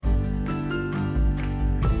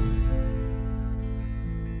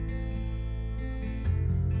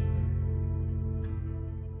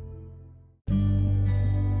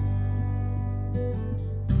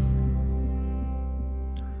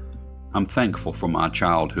I'm thankful for my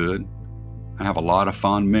childhood. I have a lot of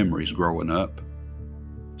fond memories growing up.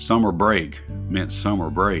 Summer break meant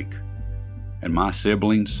summer break. And my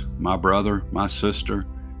siblings, my brother, my sister,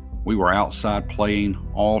 we were outside playing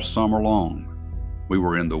all summer long. We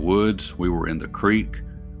were in the woods, we were in the creek,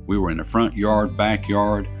 we were in the front yard,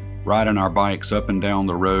 backyard, riding our bikes up and down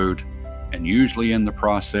the road, and usually in the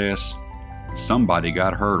process, somebody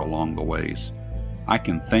got hurt along the ways. I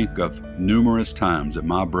can think of numerous times that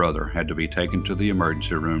my brother had to be taken to the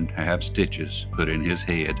emergency room to have stitches put in his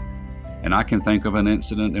head. And I can think of an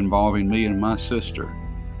incident involving me and my sister.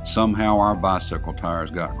 Somehow our bicycle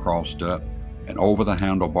tires got crossed up, and over the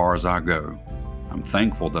handlebars I go. I'm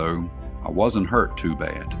thankful, though, I wasn't hurt too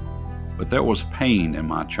bad. But there was pain in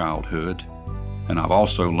my childhood, and I've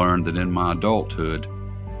also learned that in my adulthood,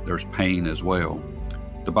 there's pain as well.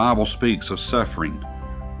 The Bible speaks of suffering.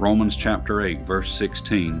 Romans chapter 8, verse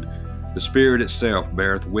 16, "The Spirit itself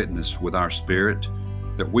beareth witness with our spirit,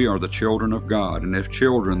 that we are the children of God, and if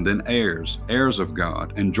children, then heirs, heirs of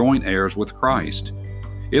God, and joint heirs with Christ.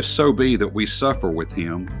 If so be that we suffer with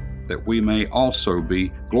him, that we may also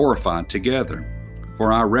be glorified together.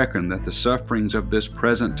 For I reckon that the sufferings of this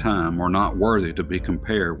present time are not worthy to be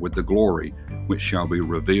compared with the glory which shall be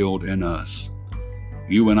revealed in us."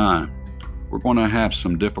 You and I, we're going to have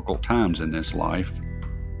some difficult times in this life,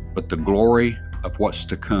 but the glory of what's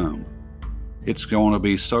to come, it's going to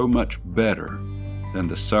be so much better than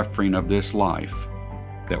the suffering of this life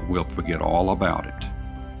that we'll forget all about it.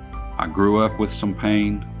 I grew up with some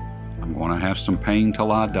pain. I'm going to have some pain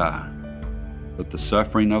till I die. But the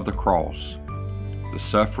suffering of the cross, the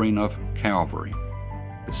suffering of Calvary,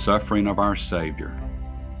 the suffering of our Savior,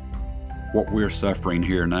 what we're suffering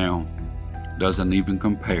here now doesn't even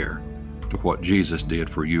compare to what Jesus did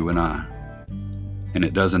for you and I. And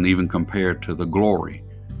it doesn't even compare to the glory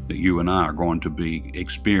that you and I are going to be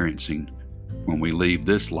experiencing when we leave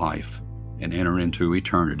this life and enter into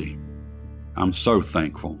eternity. I'm so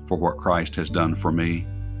thankful for what Christ has done for me,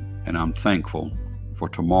 and I'm thankful for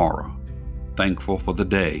tomorrow, thankful for the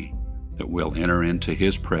day that we'll enter into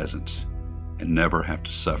His presence and never have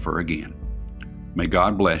to suffer again. May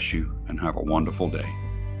God bless you and have a wonderful day.